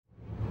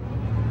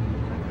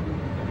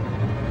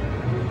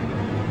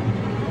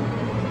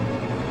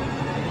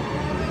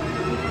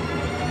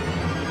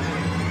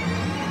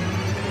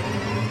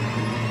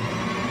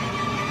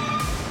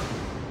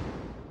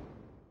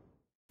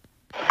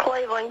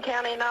Midland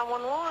County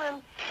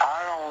 911. I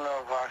don't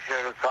know if I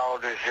should have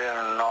called this in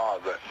or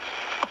not, but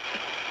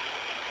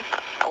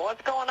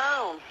What's going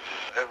on?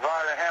 if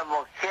I'd had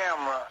my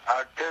camera,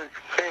 I took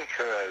a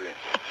picture of it.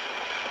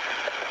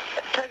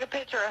 Took a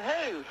picture of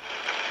who?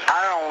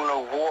 I don't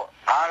know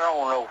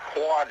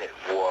what it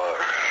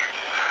was.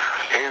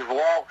 He's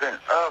walking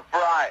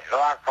upright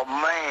like a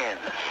man.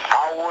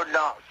 I would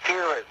not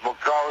kill it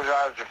because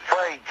I was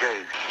afraid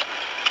to.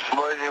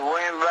 But he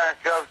went back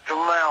up the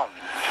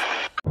mountain.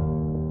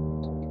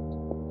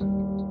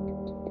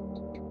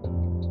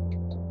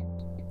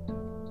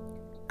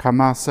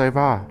 Comment ça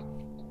va?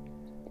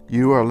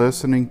 You are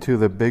listening to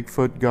the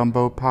Bigfoot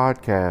Gumbo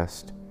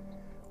podcast,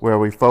 where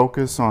we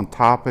focus on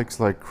topics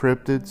like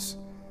cryptids,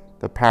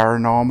 the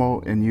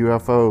paranormal, and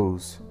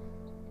UFOs.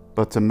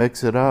 But to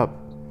mix it up,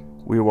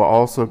 we will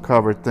also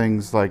cover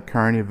things like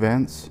current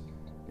events,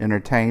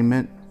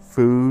 entertainment,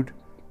 food,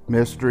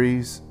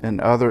 mysteries, and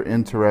other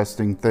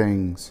interesting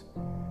things.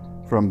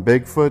 From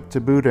Bigfoot to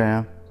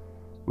Boudin,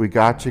 we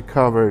got you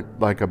covered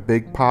like a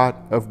big pot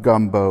of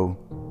gumbo.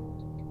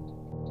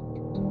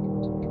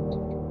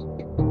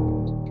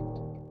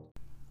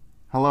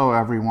 Hello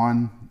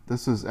everyone,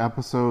 this is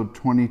episode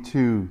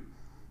 22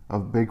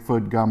 of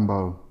Bigfoot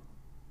Gumbo.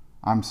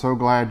 I'm so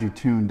glad you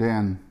tuned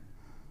in.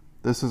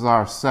 This is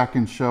our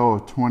second show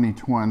of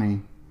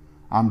 2020.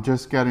 I'm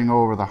just getting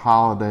over the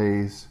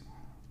holidays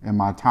and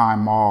my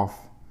time off,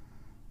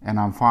 and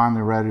I'm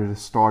finally ready to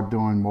start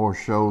doing more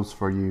shows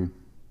for you.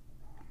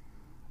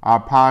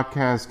 Our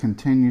podcast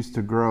continues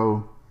to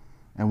grow,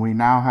 and we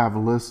now have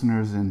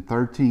listeners in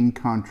 13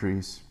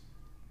 countries.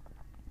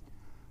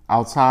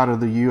 Outside of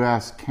the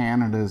US,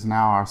 Canada is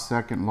now our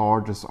second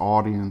largest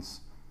audience,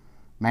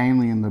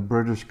 mainly in the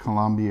British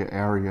Columbia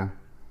area.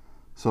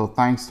 So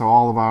thanks to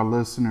all of our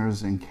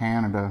listeners in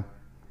Canada.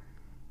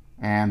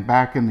 And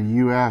back in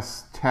the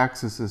US,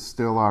 Texas is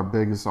still our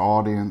biggest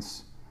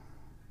audience.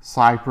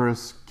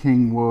 Cypress,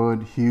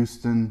 Kingwood,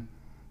 Houston,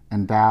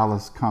 and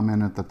Dallas come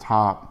in at the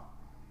top.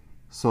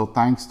 So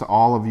thanks to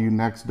all of you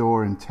next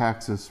door in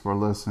Texas for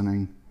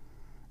listening.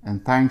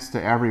 And thanks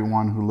to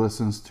everyone who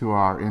listens to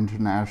our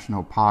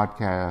international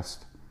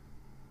podcast.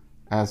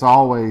 As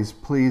always,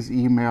 please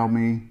email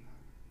me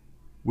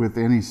with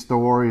any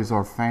stories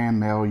or fan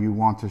mail you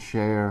want to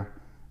share,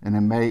 and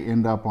it may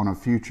end up on a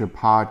future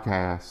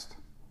podcast.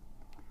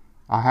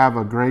 I have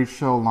a great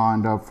show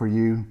lined up for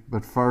you,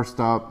 but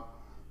first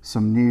up,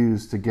 some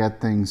news to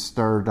get things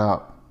stirred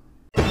up.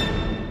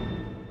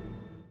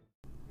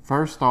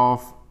 First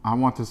off, I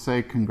want to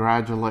say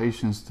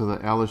congratulations to the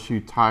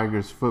LSU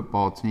Tigers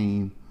football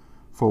team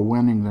for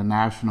winning the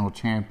national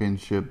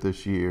championship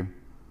this year.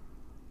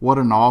 What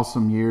an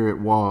awesome year it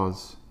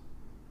was.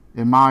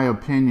 In my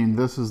opinion,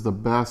 this is the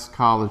best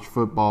college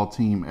football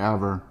team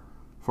ever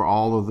for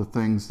all of the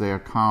things they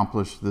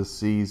accomplished this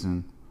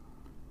season.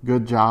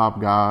 Good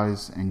job,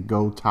 guys, and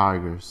go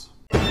Tigers.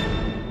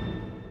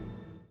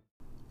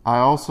 I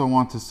also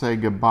want to say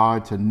goodbye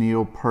to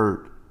Neil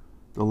Peart,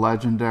 the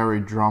legendary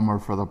drummer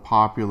for the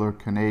popular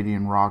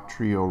Canadian rock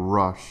trio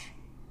Rush.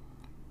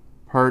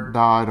 Peart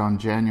died on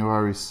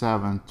January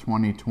 7,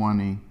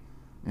 2020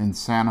 in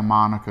Santa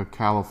Monica,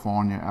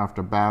 California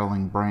after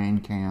battling brain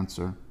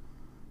cancer.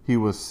 He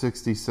was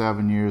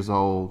 67 years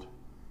old.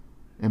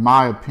 In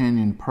my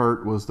opinion,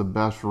 Peart was the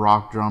best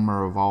rock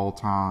drummer of all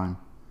time.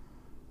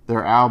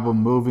 Their album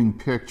Moving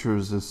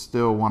Pictures is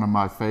still one of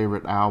my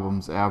favorite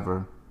albums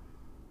ever.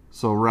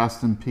 So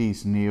rest in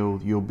peace, Neil.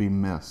 You'll be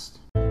missed.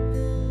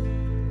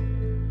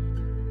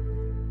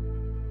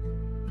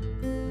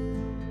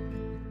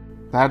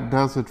 That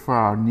does it for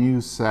our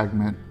news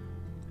segment.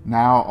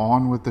 Now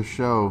on with the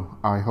show.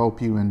 I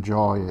hope you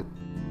enjoy it.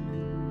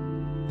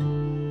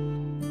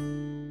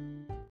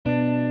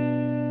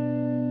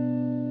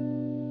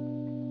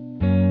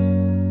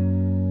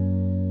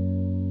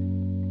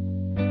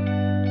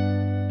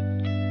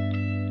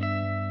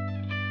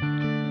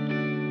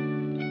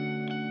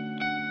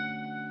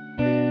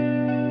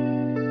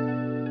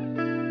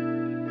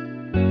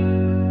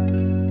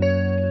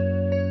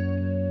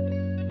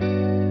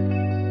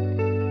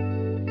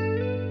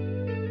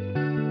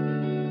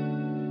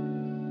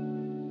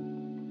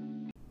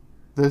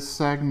 This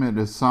segment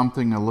is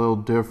something a little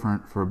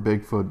different for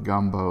Bigfoot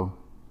Gumbo.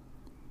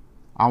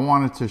 I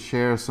wanted to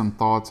share some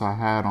thoughts I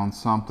had on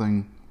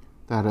something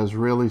that has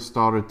really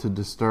started to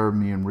disturb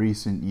me in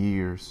recent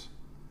years.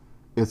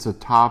 It's a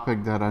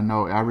topic that I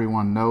know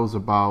everyone knows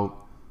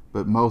about,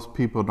 but most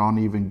people don't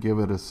even give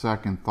it a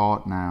second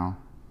thought now.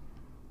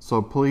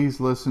 So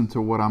please listen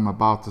to what I'm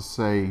about to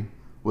say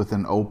with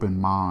an open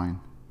mind.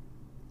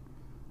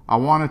 I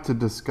wanted to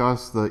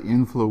discuss the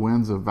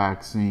influenza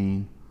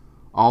vaccine,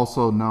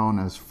 also known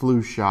as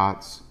flu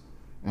shots,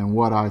 and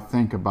what I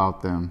think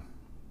about them.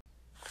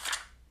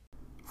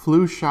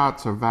 Flu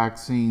shots are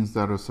vaccines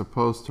that are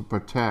supposed to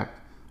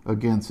protect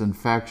against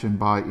infection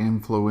by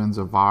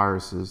influenza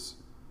viruses.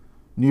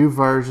 New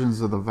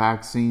versions of the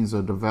vaccines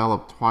are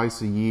developed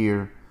twice a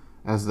year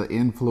as the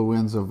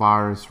influenza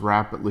virus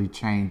rapidly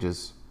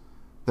changes.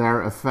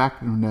 Their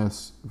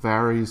effectiveness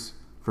varies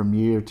from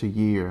year to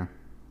year.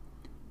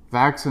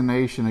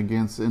 Vaccination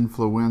against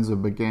influenza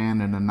began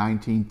in the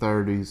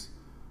 1930s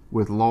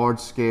with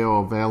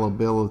large-scale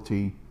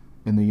availability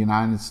in the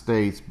United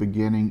States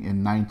beginning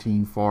in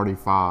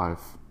 1945.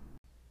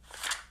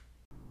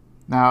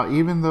 Now,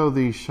 even though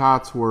these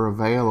shots were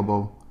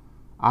available,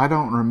 I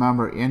don't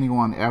remember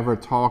anyone ever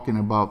talking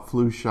about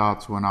flu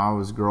shots when I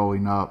was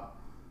growing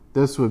up.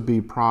 This would be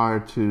prior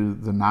to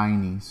the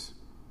 90s.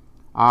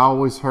 I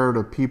always heard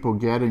of people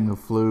getting the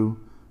flu,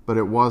 but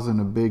it wasn't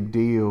a big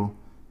deal.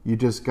 You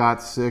just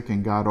got sick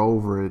and got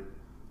over it.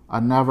 I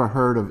never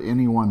heard of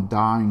anyone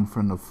dying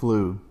from the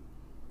flu.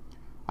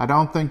 I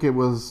don't think it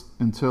was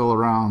until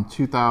around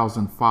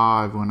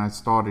 2005 when I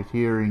started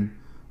hearing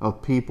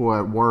of people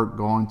at work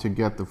going to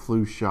get the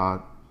flu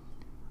shot.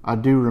 I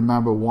do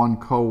remember one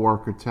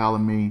coworker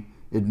telling me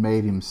it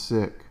made him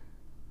sick.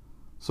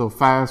 So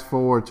fast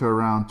forward to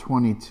around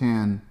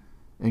 2010,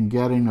 and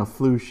getting a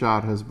flu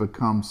shot has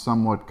become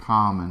somewhat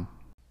common.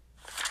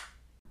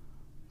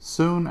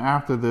 Soon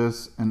after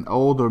this, an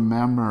older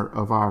member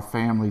of our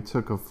family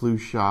took a flu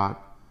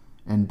shot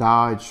and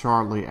died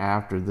shortly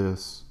after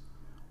this.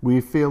 We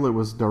feel it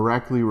was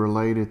directly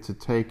related to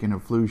taking a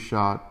flu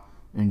shot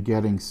and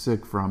getting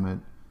sick from it.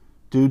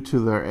 Due to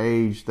their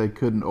age, they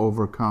couldn't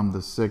overcome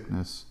the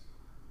sickness.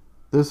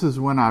 This is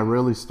when I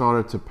really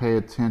started to pay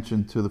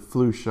attention to the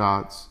flu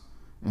shots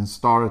and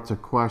started to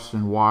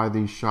question why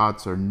these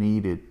shots are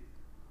needed.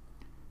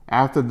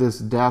 After this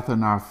death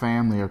in our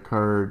family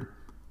occurred,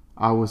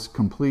 I was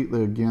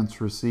completely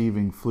against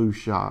receiving flu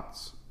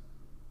shots.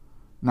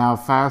 Now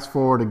fast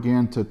forward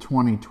again to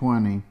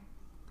 2020.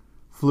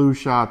 Flu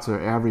shots are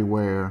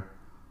everywhere.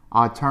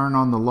 I turn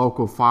on the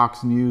local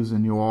Fox News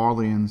in New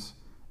Orleans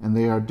and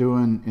they are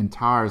doing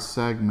entire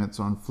segments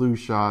on flu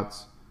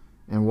shots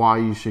and why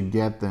you should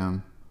get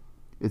them.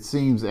 It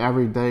seems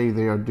every day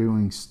they are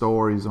doing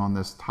stories on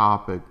this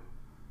topic.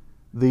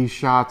 These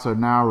shots are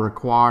now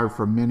required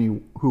for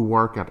many who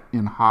work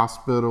in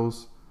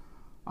hospitals.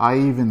 I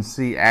even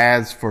see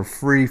ads for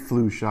free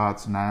flu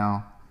shots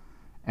now.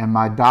 And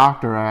my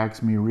doctor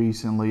asked me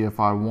recently if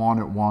I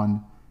wanted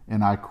one,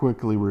 and I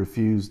quickly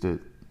refused it.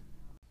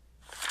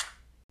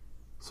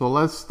 So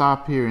let's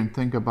stop here and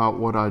think about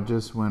what I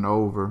just went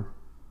over.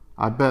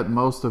 I bet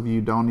most of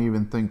you don't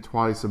even think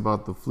twice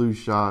about the flu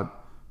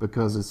shot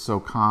because it's so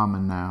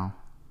common now.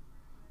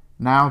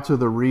 Now to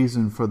the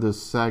reason for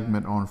this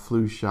segment on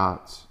flu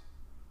shots.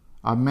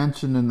 I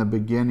mentioned in the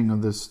beginning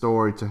of this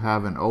story to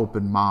have an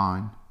open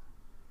mind.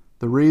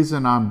 The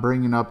reason I'm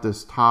bringing up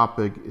this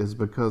topic is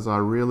because I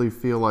really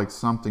feel like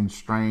something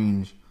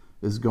strange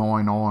is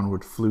going on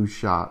with flu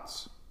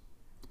shots.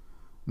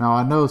 Now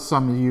I know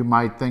some of you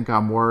might think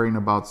I'm worrying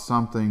about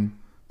something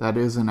that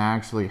isn't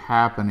actually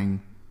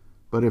happening,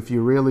 but if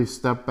you really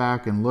step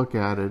back and look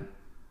at it,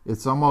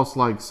 it's almost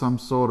like some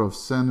sort of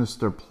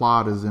sinister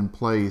plot is in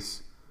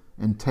place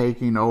and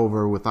taking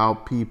over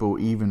without people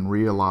even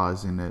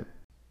realizing it.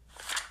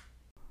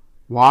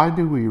 Why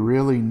do we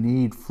really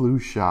need flu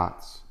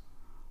shots?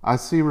 I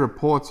see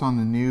reports on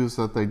the news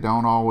that they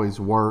don't always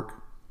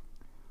work.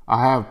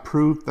 I have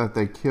proof that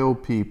they kill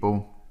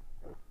people.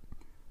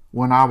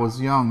 When I was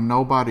young,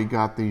 nobody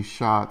got these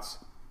shots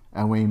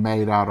and we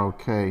made out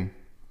okay.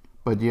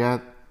 But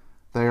yet,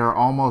 they are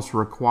almost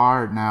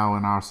required now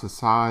in our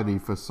society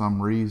for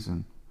some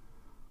reason.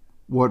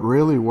 What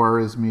really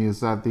worries me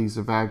is that these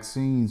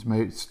vaccines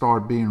may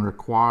start being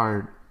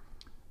required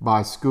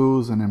by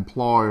schools and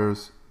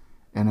employers,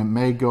 and it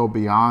may go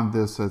beyond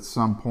this at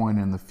some point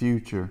in the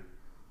future.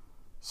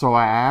 So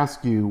I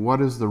ask you, what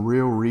is the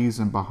real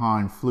reason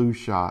behind flu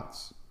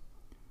shots?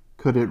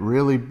 Could it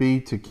really be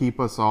to keep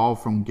us all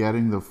from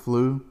getting the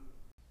flu?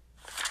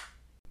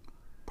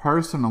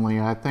 Personally,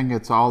 I think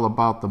it's all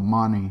about the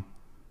money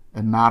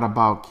and not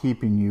about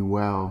keeping you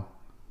well.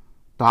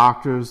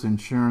 Doctors,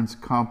 insurance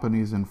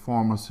companies, and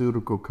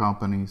pharmaceutical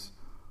companies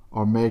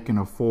are making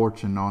a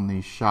fortune on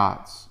these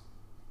shots.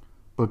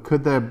 But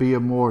could there be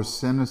a more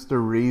sinister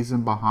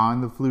reason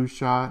behind the flu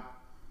shot?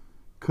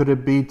 Could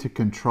it be to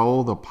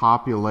control the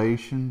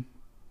population?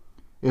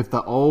 If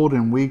the old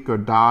and weak are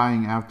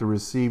dying after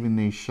receiving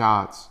these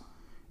shots,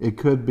 it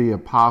could be a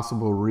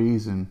possible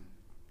reason.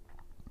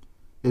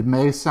 It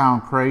may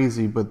sound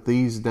crazy, but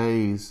these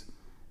days,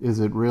 is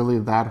it really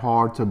that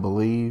hard to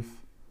believe?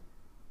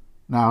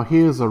 Now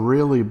here's a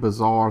really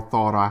bizarre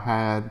thought I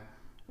had,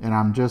 and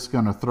I'm just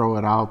going to throw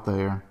it out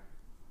there.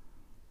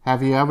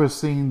 Have you ever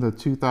seen the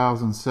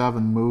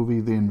 2007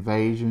 movie The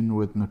Invasion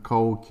with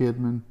Nicole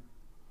Kidman?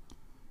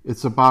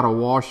 It's about a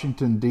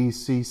Washington,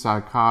 D.C.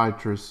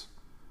 psychiatrist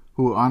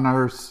who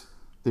unearths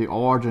the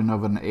origin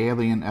of an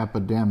alien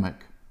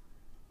epidemic.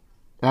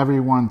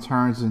 Everyone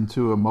turns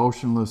into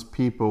emotionless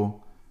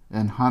people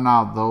and hunt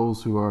out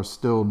those who are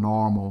still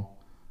normal,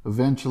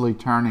 eventually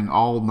turning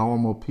all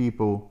normal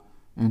people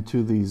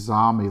into these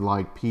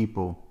zombie-like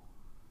people.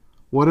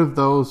 What if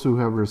those who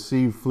have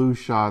received flu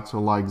shots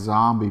are like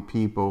zombie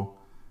people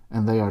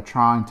and they are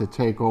trying to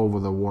take over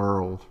the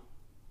world?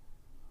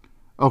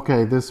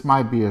 Okay, this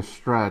might be a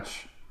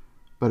stretch,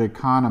 but it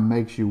kind of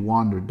makes you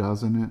wonder,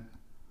 doesn't it?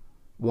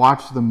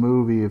 Watch the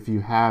movie if you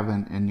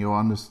haven't, and you'll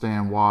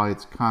understand why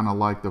it's kind of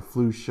like the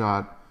flu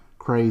shot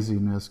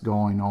craziness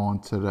going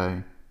on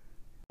today.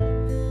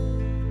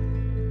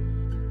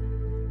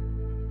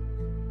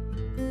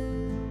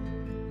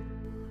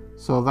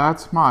 So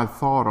that's my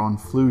thought on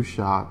flu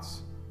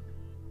shots.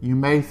 You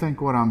may think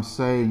what I'm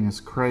saying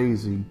is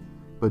crazy,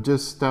 but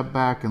just step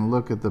back and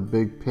look at the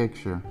big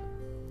picture.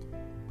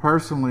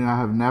 Personally, I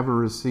have never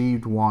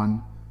received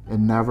one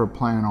and never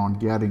plan on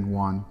getting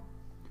one.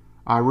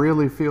 I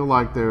really feel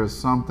like there is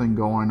something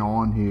going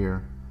on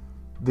here.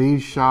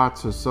 These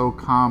shots are so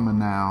common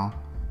now,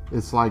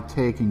 it's like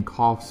taking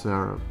cough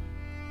syrup.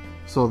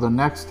 So the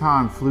next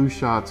time flu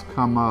shots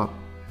come up,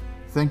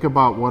 think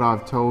about what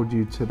I've told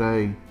you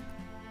today.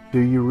 Do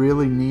you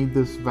really need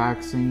this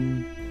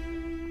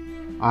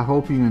vaccine? I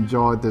hope you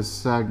enjoyed this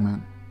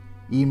segment.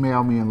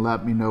 Email me and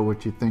let me know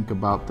what you think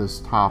about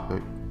this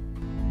topic.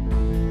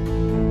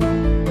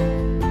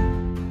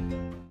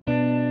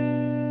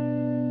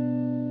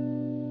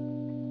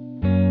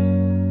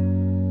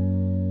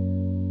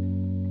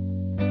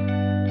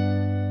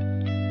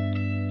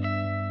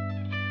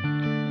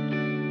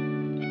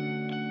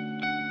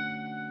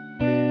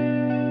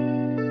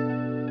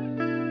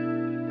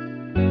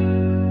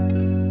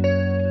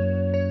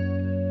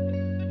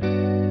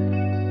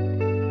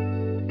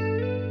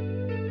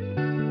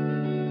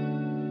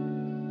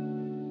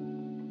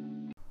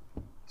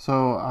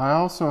 So I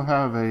also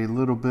have a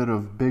little bit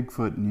of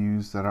Bigfoot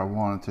news that I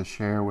wanted to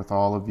share with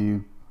all of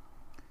you.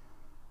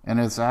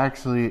 And it's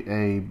actually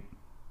a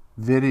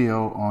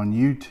video on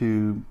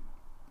YouTube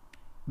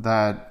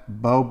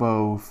that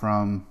Bobo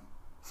from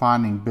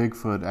Finding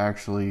Bigfoot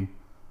actually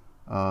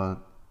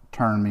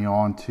turned me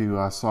on to.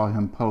 I saw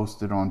him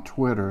post it on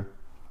Twitter.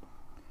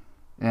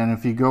 And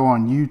if you go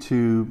on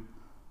YouTube,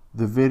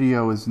 the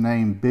video is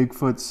named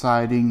Bigfoot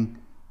Sighting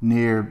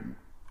near,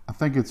 I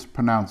think it's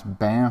pronounced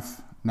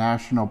Banff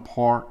National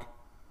Park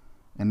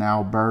in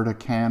Alberta,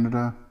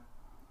 Canada.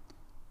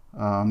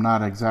 I'm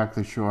not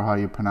exactly sure how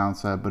you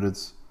pronounce that, but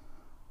it's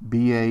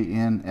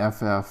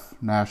BANFF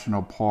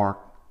National Park,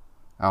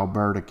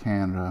 Alberta,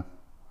 Canada.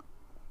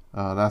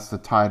 That's the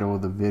title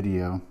of the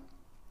video.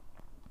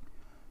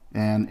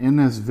 And in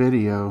this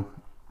video,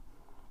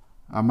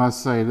 I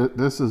must say that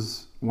this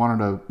is one of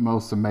the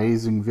most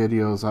amazing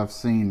videos I've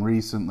seen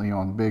recently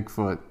on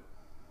Bigfoot.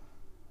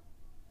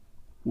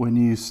 When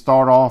you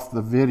start off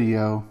the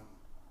video,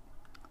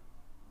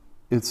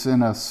 it's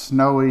in a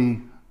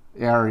snowy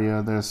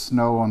area. There's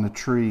snow on the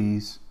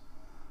trees.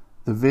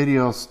 The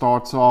video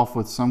starts off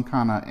with some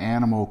kind of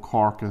animal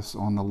carcass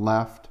on the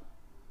left,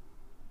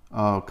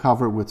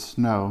 covered with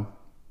snow.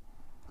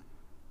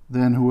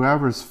 Then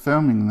whoever's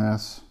filming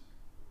this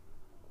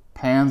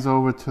pans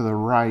over to the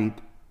right,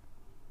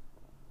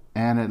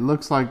 and it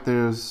looks like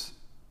there's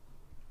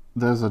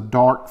a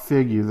dark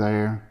figure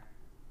there.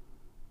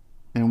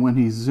 And when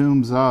he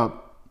zooms up,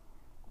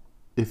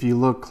 if you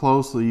look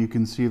closely, you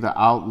can see the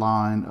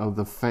outline of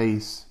the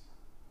face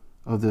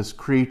of this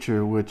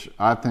creature, which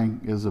I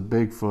think is a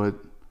Bigfoot.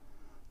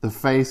 The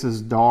face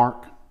is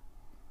dark,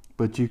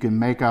 but you can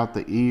make out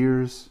the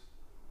ears,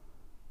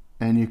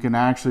 and you can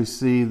actually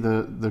see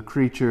the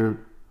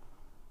creature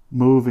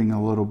moving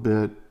a little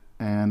bit.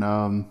 And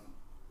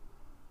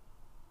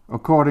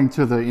according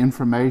to the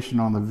information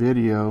on the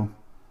video,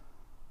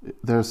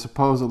 there's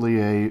supposedly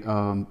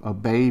a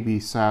baby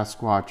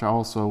Sasquatch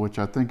also, which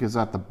I think is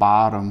at the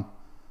bottom.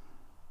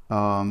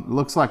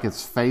 Looks like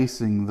it's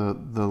facing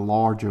the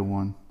larger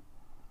one.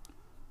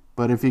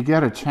 But if you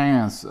get a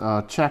chance,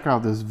 check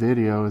out this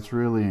video. It's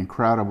really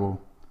incredible.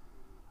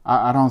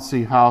 I don't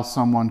see how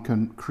someone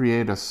can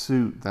create a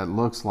suit that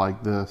looks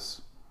like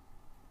this.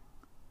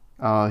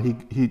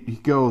 He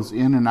goes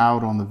in and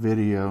out on the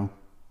video.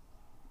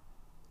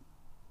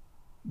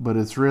 But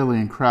it's really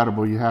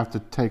incredible. You have to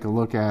take a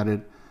look at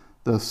it.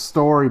 The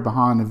story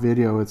behind the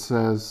video, it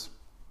says,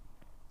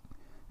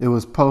 it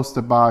was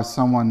posted by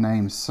someone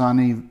named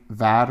Sonny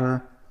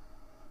Vatter,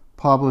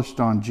 published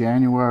on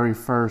January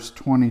 1st,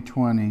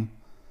 2020.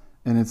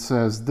 And it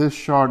says, this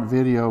short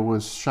video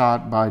was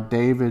shot by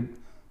David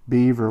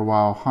Beaver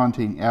while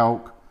hunting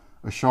elk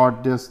a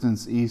short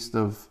distance east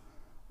of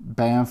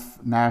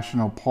Banff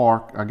National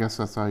Park, I guess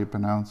that's how you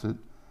pronounce it,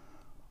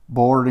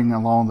 bordering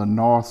along the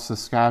North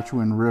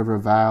Saskatchewan River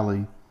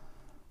Valley.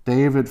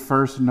 David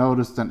first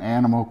noticed an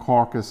animal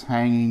carcass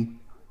hanging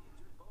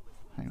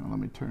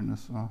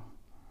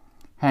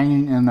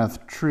in a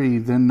tree,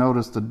 then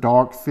noticed a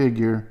dark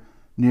figure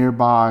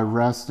nearby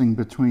resting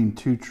between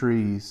two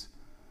trees.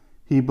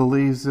 He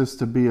believes this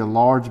to be a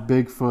large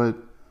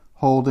Bigfoot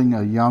holding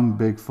a young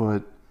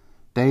Bigfoot.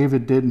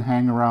 David didn't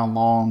hang around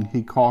long.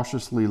 He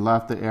cautiously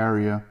left the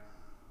area.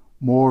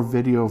 More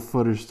video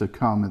footage to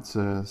come, it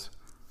says.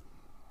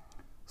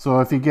 So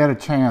if you get a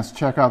chance,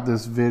 check out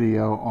this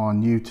video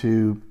on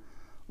YouTube.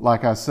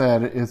 Like I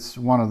said, it's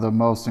one of the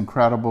most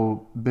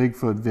incredible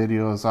Bigfoot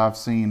videos I've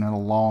seen in a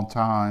long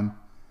time.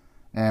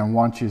 And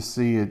once you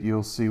see it,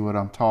 you'll see what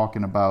I'm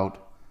talking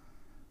about.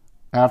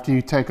 After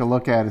you take a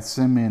look at it,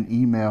 send me an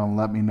email and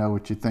let me know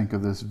what you think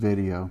of this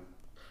video.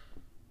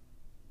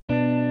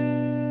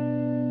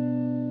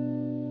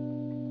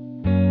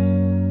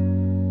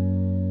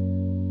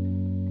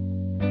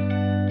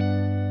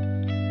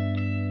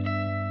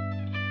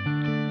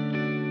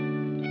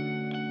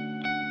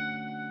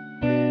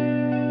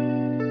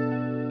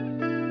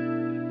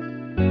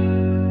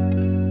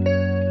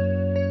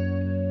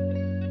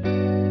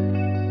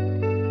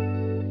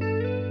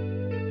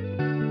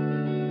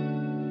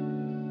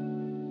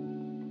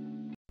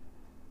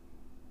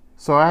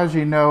 So as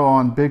you know,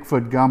 on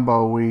Bigfoot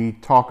Gumbo, we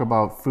talk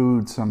about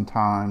food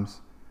sometimes.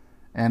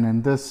 And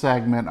in this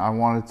segment, I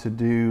wanted to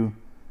do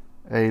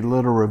a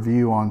little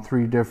review on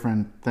 3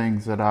 different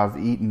things that I've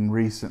eaten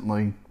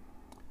recently.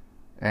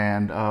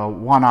 And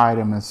one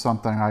item is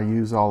something I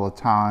use all the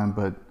time,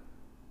 but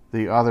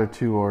the other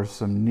 2 are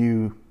some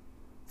new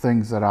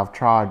things that I've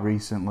tried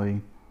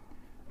recently.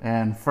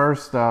 And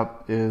first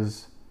up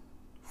is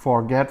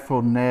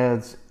Forgetful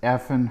Ned's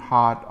Effin'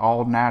 Hot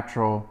All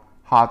Natural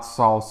Hot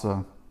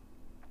Salsa.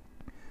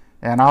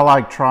 And I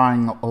like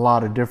trying a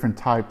lot of different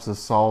types of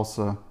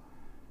salsa.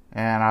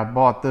 And I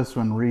bought this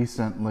one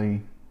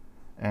recently,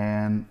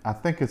 and I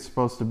think it's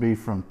supposed to be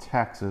from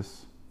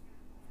Texas.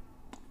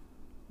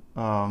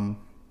 It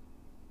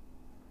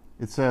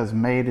says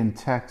made in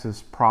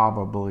Texas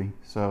probably,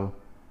 so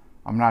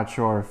I'm not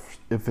sure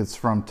if it's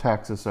from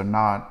Texas or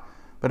not.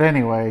 But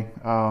anyway,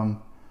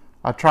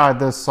 I tried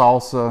this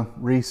salsa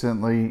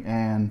recently,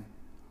 and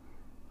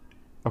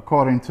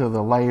according to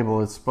the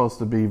label, it's supposed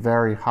to be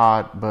very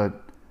hot, but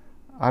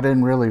I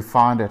didn't really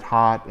find it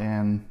hot,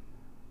 and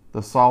the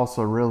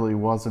salsa really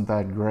wasn't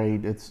that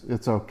great.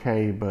 It's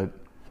okay, but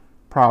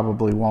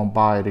probably won't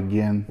buy it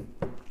again.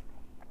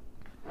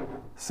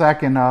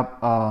 Second up,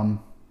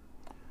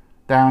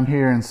 down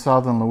here in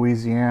southern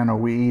Louisiana,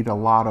 we eat a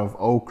lot of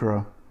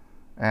okra,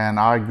 and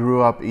I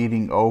grew up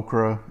eating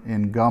okra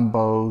in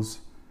gumbos,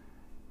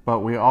 but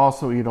we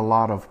also eat a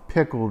lot of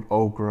pickled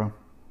okra.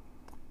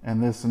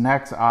 And this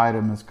next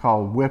item is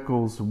called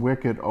Wickles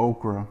Wicked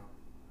Okra,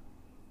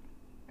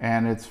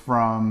 and it's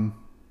from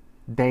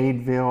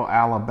Dadeville,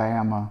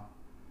 Alabama.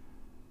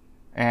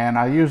 And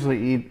I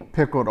usually eat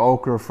pickled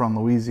okra from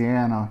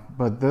Louisiana,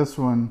 but this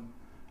one,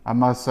 I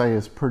must say,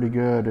 is pretty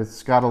good.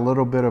 It's got a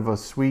little bit of a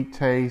sweet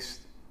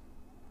taste,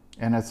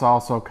 and it's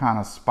also kind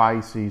of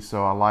spicy,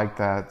 so I like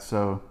that.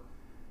 So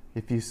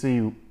if you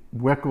see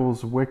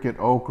Wickles Wicked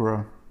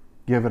Okra,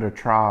 give it a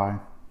try.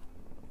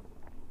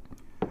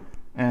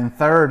 And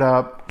third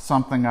up,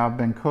 something I've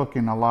been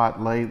cooking a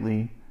lot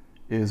lately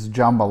is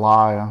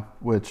jambalaya,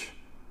 which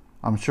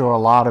I'm sure a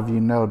lot of you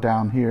know.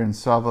 Down here in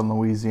southern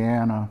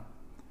Louisiana,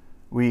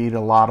 we eat a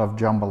lot of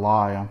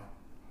jambalaya.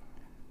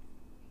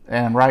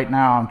 And right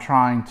now I'm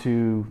trying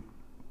to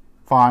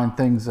find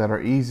things that are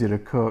easy to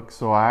cook,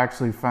 so I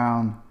actually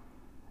found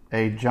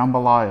a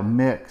jambalaya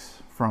mix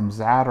from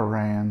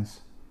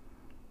Zatarain's.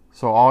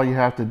 So all you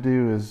have to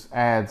do is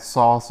add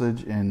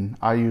sausage, and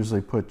I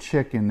usually put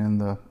chicken in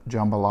the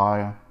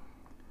jambalaya.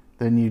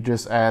 Then you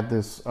just add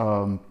this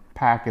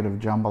packet of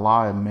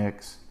jambalaya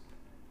mix,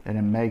 and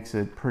it makes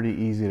it pretty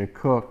easy to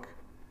cook,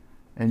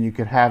 and you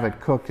could have it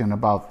cooked in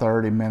about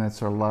 30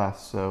 minutes or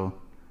less. So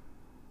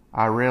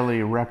I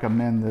really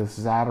recommend this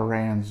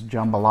Zatarain's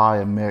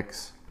jambalaya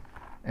mix,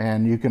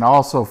 and you can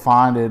also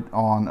find it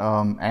on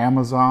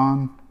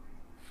Amazon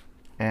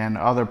and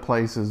other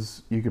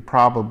places. You could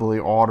probably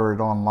order it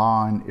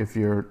online if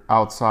you're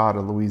outside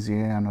of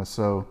Louisiana.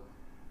 So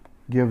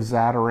give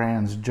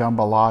Zatarain's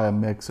jambalaya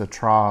mix a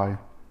try.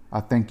 I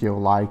think you'll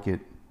like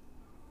it.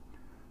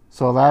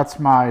 So that's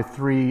my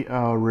 3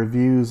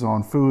 reviews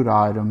on food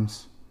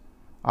items.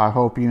 I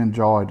hope you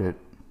enjoyed it.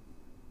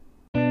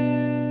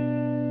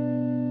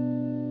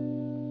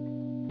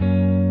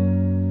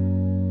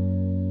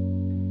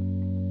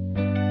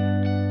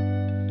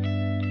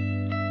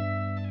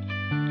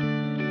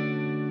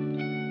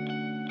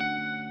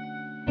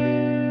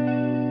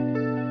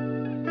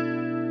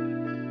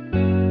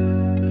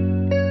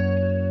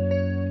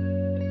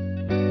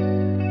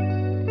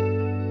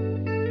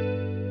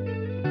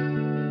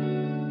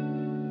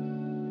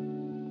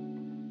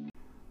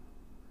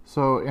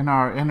 So in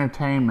our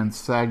entertainment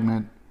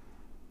segment,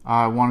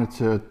 I wanted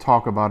to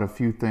talk about a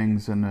few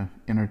things in the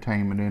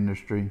entertainment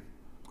industry.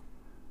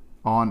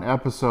 On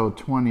episode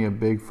 20 of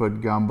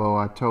Bigfoot Gumbo,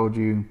 I told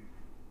you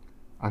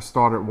I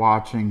started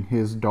watching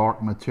His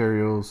Dark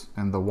Materials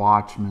and The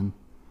Watchmen.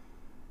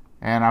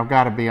 And I've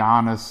got to be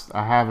honest,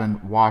 I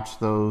haven't watched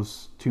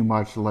those too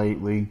much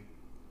lately.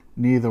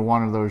 Neither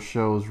one of those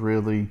shows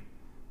really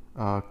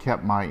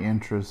kept my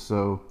interest,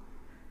 so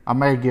I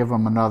may give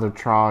them another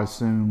try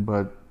soon,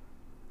 but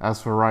as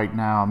for right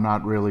now, I'm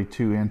not really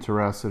too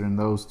interested in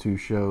those 2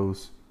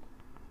 shows.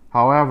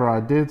 However, I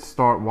did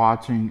start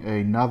watching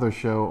another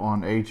show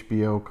on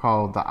HBO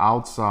called The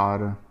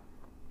Outsider.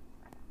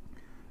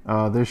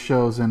 This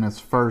show's in its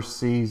first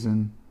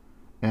season,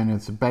 and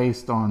it's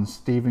based on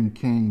Stephen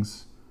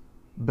King's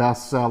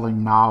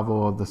best-selling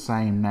novel of the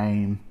same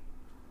name.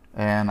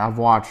 And I've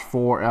watched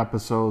 4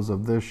 episodes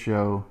of this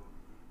show,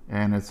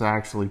 and it's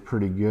actually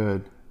pretty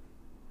good.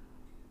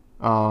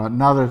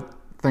 Another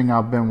thing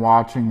I've been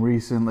watching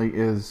recently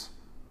is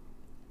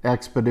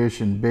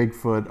Expedition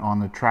Bigfoot on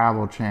the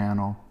Travel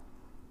Channel.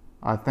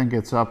 I think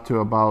it's up to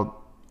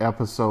about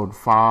episode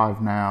 5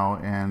 now,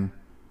 and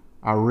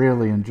I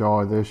really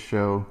enjoy this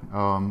show,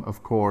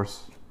 of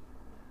course.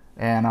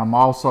 And I'm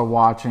also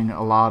watching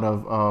a lot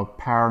of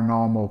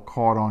Paranormal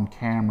Caught on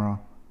Camera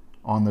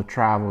on the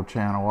Travel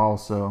Channel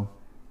also.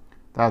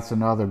 That's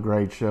another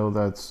great show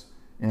that's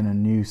in a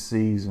new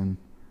season.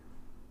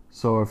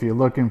 So if you're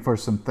looking for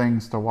some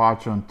things to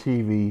watch on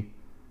TV,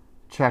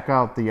 check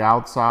out The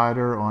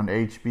Outsider on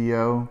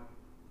HBO,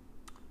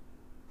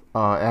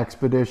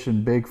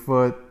 Expedition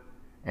Bigfoot,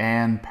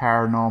 and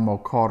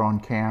Paranormal Caught on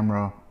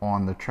Camera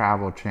on the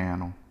Travel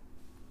Channel.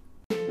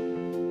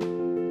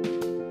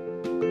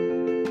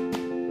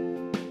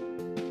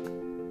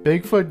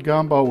 Bigfoot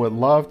Gumbo would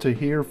love to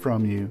hear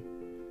from you.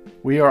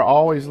 We are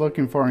always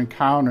looking for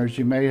encounters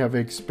you may have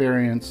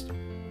experienced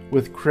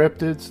with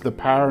cryptids, the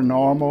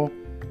paranormal,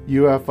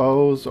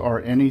 UFOs,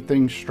 or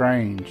anything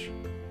strange.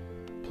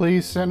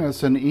 Please send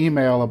us an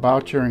email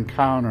about your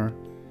encounter,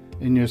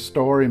 and your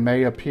story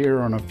may appear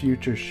on a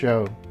future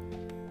show.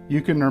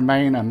 You can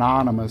remain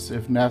anonymous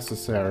if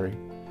necessary.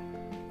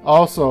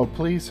 Also,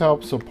 please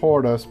help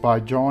support us by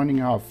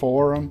joining our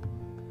forum,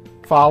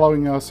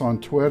 following us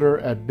on Twitter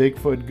at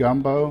Bigfoot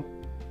Gumbo,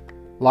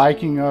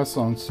 liking us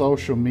on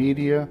social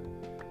media,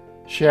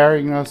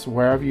 sharing us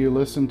wherever you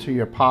listen to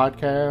your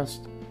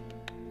podcast,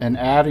 and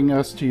adding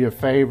us to your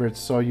favorites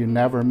so you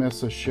never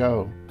miss a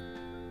show.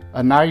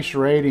 A nice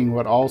rating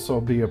would also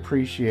be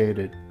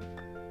appreciated.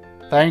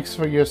 Thanks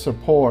for your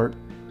support.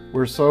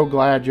 We're so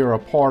glad you're a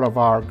part of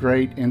our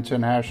great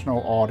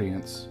international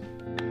audience.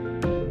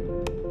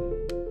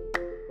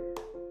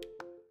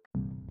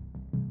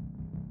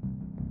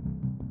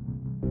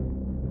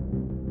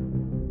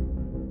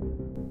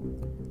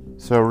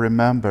 So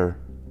remember,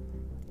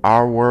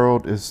 our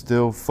world is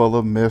still full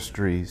of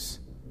mysteries,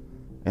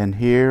 and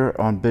here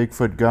on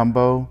Bigfoot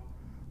Gumbo,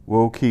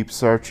 we'll keep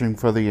searching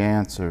for the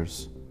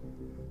answers.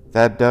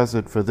 That does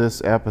it for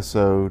this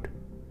episode.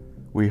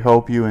 We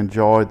hope you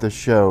enjoyed the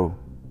show.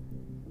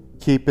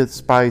 Keep it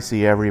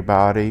spicy,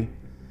 everybody,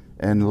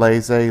 and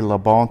laissez le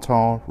bon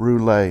temps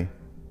rouler.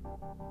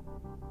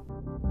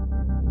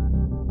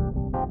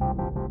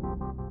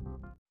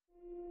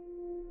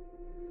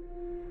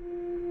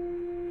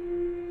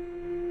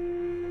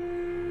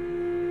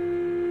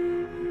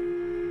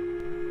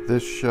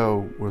 This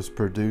show was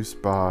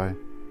produced by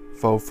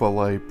Faux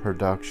Filet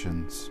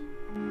Productions.